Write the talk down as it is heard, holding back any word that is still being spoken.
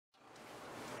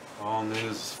All news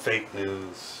is fake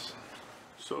news.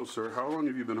 So, sir, how long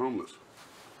have you been homeless?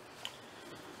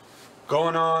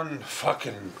 Going on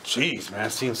fucking, jeez, man,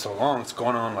 it seems so long. It's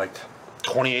going on like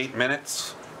 28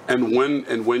 minutes. And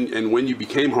when you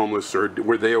became homeless, sir,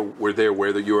 were they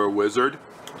aware that you were a wizard?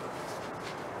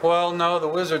 Well, no, the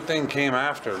wizard thing came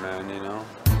after, man, you know.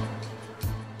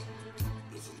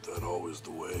 Isn't that always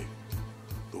the way?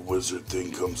 The wizard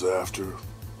thing comes after?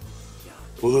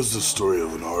 Well, this is the story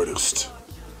of an artist.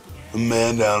 A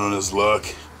man down on his luck,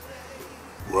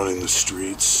 running the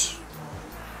streets,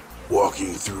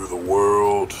 walking through the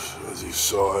world as he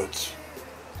saw it,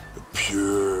 a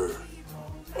pure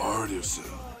artisan.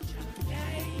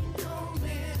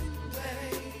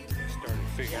 Started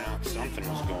figuring out something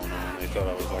was going on. They thought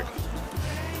I was like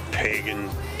a pagan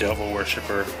devil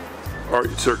worshiper.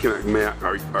 Sir,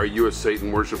 are you a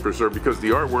Satan worshiper, sir? Because the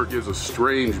artwork is a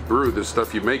strange brew. This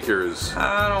stuff you make here is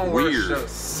I don't weird. worship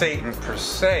Satan per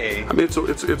se. I mean,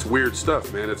 it's weird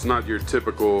stuff, man. It's not your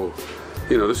typical,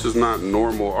 you know, this is not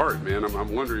normal art, man.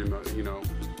 I'm wondering, you know.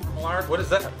 Normal art? What is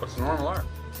that? What's normal art?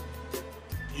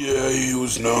 Yeah, he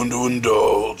was known to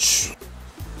indulge.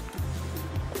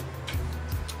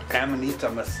 Amanita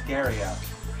muscaria.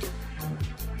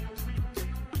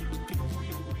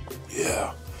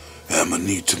 Yeah,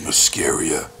 Amanita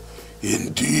muscaria,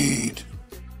 indeed.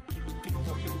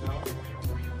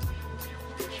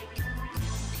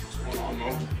 What's going on,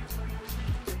 Mo?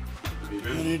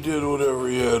 And he did whatever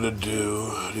he had to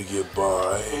do to get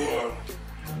by.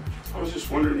 I was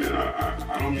just wondering, man,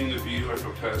 I don't mean to be like a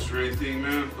pest or anything,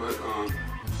 man, but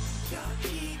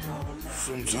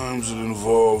Sometimes it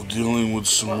involved dealing with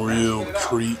some real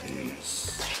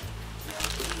cretins.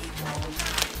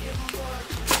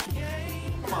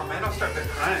 Come on, man, don't start that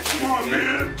crying. come on,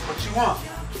 man. What you want?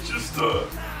 Just,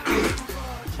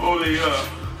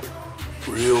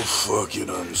 Real fucking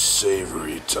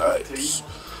unsavory types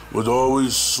would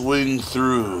always swing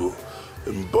through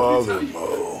and bother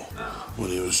Mo when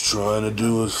he was trying to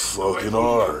do his fucking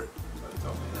art.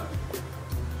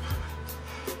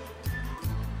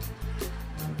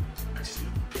 just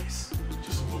need a piece.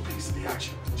 Just a little piece of the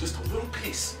action. Just a little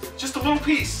piece. Just a little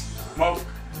piece. Mo.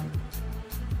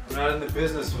 I'm not in the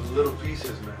business with little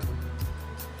pieces, man.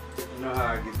 You know how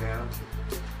I get down.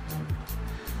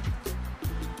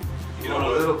 You You want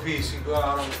a little piece, you go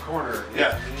out on the corner.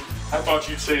 Yeah. I thought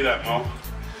you'd say that, Mo.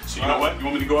 So you know what? You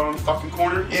want me to go out on the fucking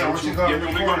corner? Yeah, why don't you go out on you the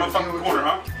want me to go on the corner, fucking corner,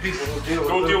 huh? People will deal with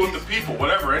Go little deal with pieces. the people,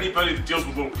 whatever. Anybody that deals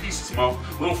with little pieces, Mo.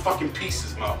 Little fucking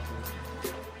pieces, Mo.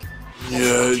 Yeah,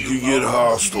 it could get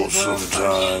hostile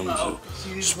sometimes,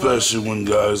 especially when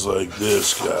guys like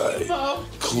this guy,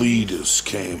 Cletus,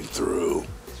 came through.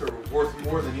 They're worth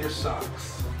more than your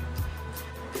socks.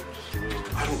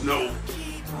 I don't know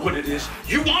what it is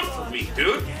you want from me,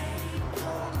 dude.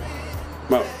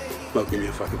 Mo, give me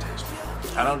a fucking taste.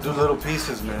 I don't do little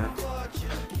pieces, man.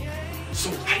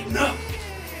 So lighten up.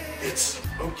 It's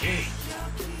okay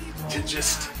to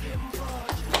just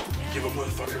give a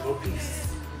motherfucker a little piece.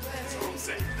 That's all I'm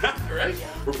saying. Right?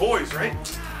 We're boys,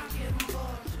 right?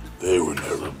 They were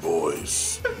never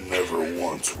boys. Never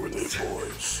once were they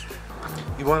boys.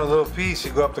 You want a little piece,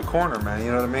 you go up the corner, man.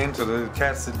 You know what I mean? So the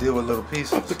cats that deal with little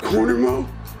pieces. Up the corner, Mo.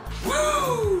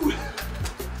 Woo!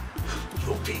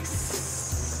 Little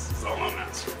piece. That's all I'm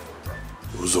asking for, bro.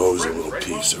 It was always a little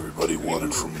piece everybody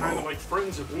wanted from Kind of Mo. like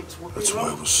friends that once were. That's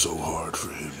why it was so hard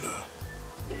for him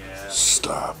to Yeah.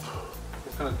 stop.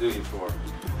 What can I do you for?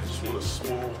 I just want a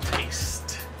small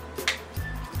taste.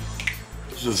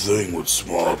 It's the thing with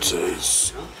small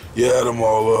tastes. You add them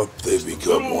all up, they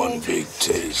become one big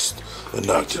taste. And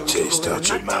knock the taste out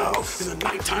your mouth. In the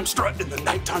nighttime strut,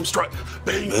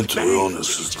 bang, Mental bang,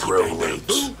 illness is prevalent.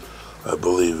 I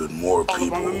believe in more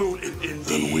people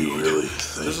than we really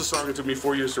This is a think. song it took me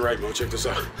 4 years to write, Mo. Check this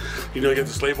out. You know, you got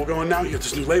this label going now. You got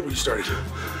this new label you started.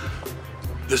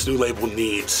 This new label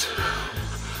needs.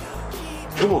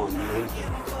 Come on, man.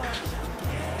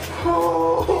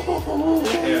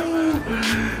 Yeah,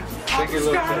 man. Take a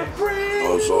look at it.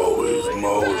 As always,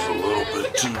 Mo is a little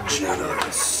bit too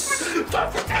generous. Go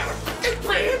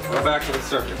back to the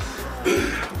circus.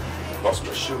 Lost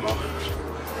my shoe, Mo.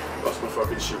 Lost my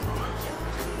fucking shoe, Mo.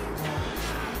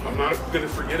 I'm not gonna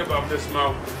forget about this,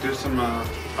 Mo. Do some,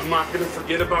 I'm not gonna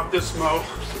forget about this, Mo.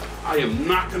 I am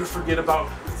not gonna forget about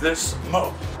this,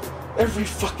 Mo. Every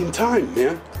fucking time,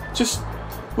 man. Just,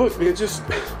 look, man, just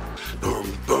bum,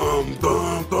 bum,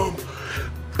 bum, bum.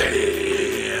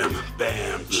 Bam,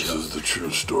 bam. This is the true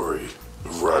story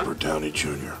of Robert Downey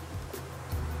Jr.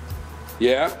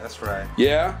 Yeah? that's right.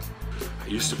 Yeah? I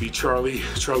used to be Charlie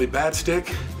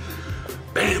Badstick.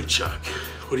 Bam, Chuck.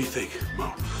 What do you think,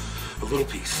 Mo? A little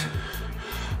piece.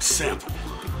 sample.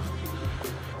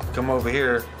 Come over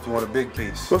here if you want a big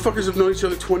piece. Motherfuckers have known each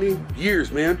other 20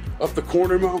 years, man. Up the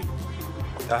corner, Mo.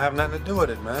 I have nothing to do with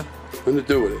it, man. Nothing to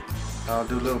do with it. I'll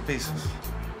do little pieces.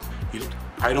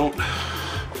 I don't.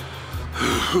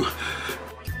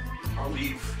 I'll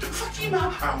leave. Fuck you,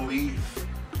 man. I'll leave.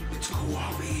 It's cool.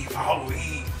 I'll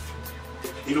leave.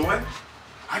 You know what?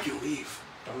 I can leave.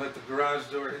 Don't let the garage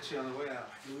door hit you on the way out.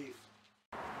 I can leave.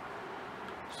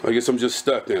 So I guess I'm just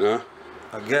stuck then, huh?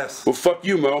 I guess. Well, fuck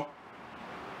you, Mo.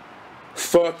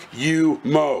 Fuck you,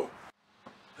 Mo.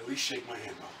 At least shake my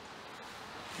hand, Mo.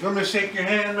 You want me to shake your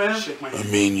hand, man? Shake my I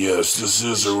hand. mean, yes, this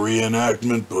is a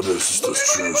reenactment, but this is the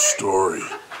true story.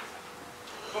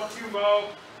 Fuck you, Mo.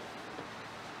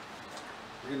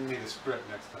 You're gonna need a script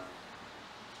next time.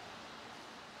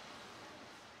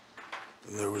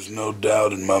 There was no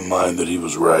doubt in my mind that he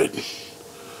was right.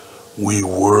 We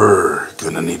were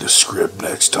gonna need a script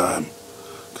next time,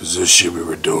 because this shit we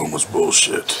were doing was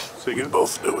bullshit. We again?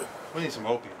 both knew it. We need some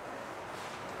opium.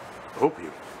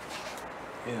 Opium.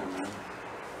 Yeah, man.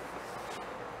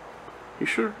 You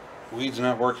sure? Weed's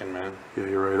not working, man. Yeah,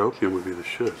 you're right. Opium would be the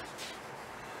shit.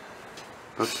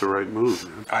 That's the right move,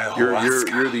 man. Ayahuasca.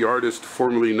 You're the artist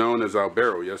formerly known as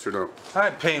Alberro, yes or no? I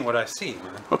paint what I see,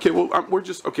 man. Okay, well, we're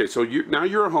just okay. So now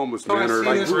you're a homeless So I man, or see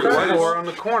like this we're crack artists. whore on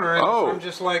the corner, and Oh. I'm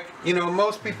just like, you know,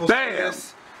 most people see Bam!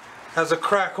 this as a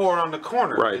crack whore on the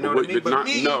corner. Right, You know but what I mean? but But not-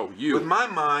 me, no, you. with my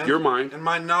mind, Your mind. and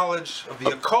my knowledge of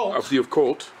the occult, Of the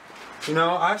occult. you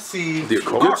know, I see The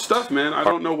occult. art. Good stuff, man. I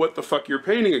don't know what the fuck you're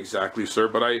painting exactly, sir,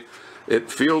 but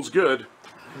it feels good,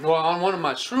 Well, on one of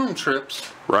my shroom trips,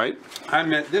 right? I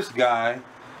met this guy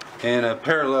in a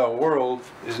parallel world.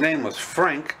 His name was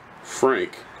Frank,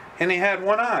 Frank. and he had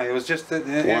one eye. It was just One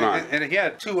eye. and he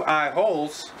had two eye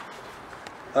holes,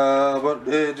 but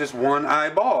just one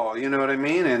eyeball. You know what I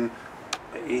mean? And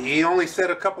he only said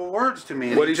a couple words to me.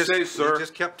 And What'd he just, say, sir? He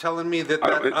just kept telling me that It's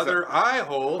that other eye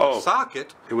hole, Oh. the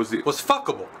socket, It was the. was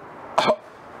fuckable.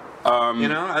 You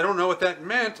know, I don't know what that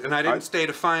meant, and I didn't stay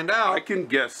to find out. I can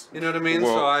guess. You know what I mean?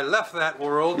 Well, So I left that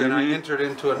world and I entered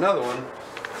into another one.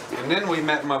 And then we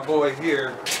met my boy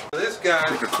here. This guy,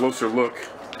 take a closer look.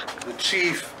 the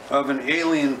chief of an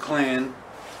alien clan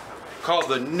called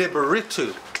the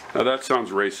Nibiritu. Now that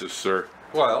sounds racist, sir.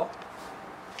 Well,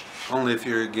 only if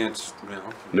you're against, you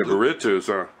know. Nibiritus,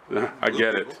 huh? Yeah, I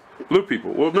get it. Blue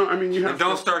people. Well, no, I mean you have. And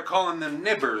don't to, start calling them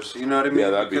nibbers, you know what I mean? Yeah,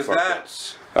 that'd be because fucked up.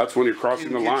 That's when you're crossing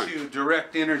can the get line. you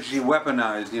direct energy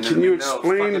weaponized, you know. Can what I you mean? They'll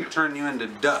explain- fucking turn you into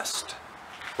dust.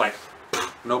 Like,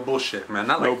 no bullshit, man.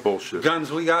 Not No like bullshit.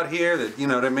 guns we got here that, you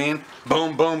know what I mean?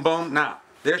 Boom, boom, boom. Nah,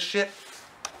 their shit.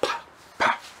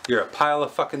 You're a pile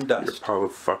of fucking You're a dust. pile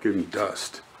of fucking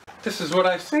dust. This is what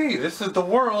I see. This is the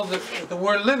world that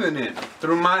we're living in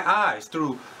through my eyes,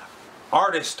 through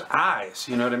artist eyes.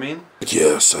 You know what I mean?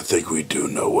 Yes, I think we do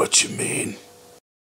know what you mean.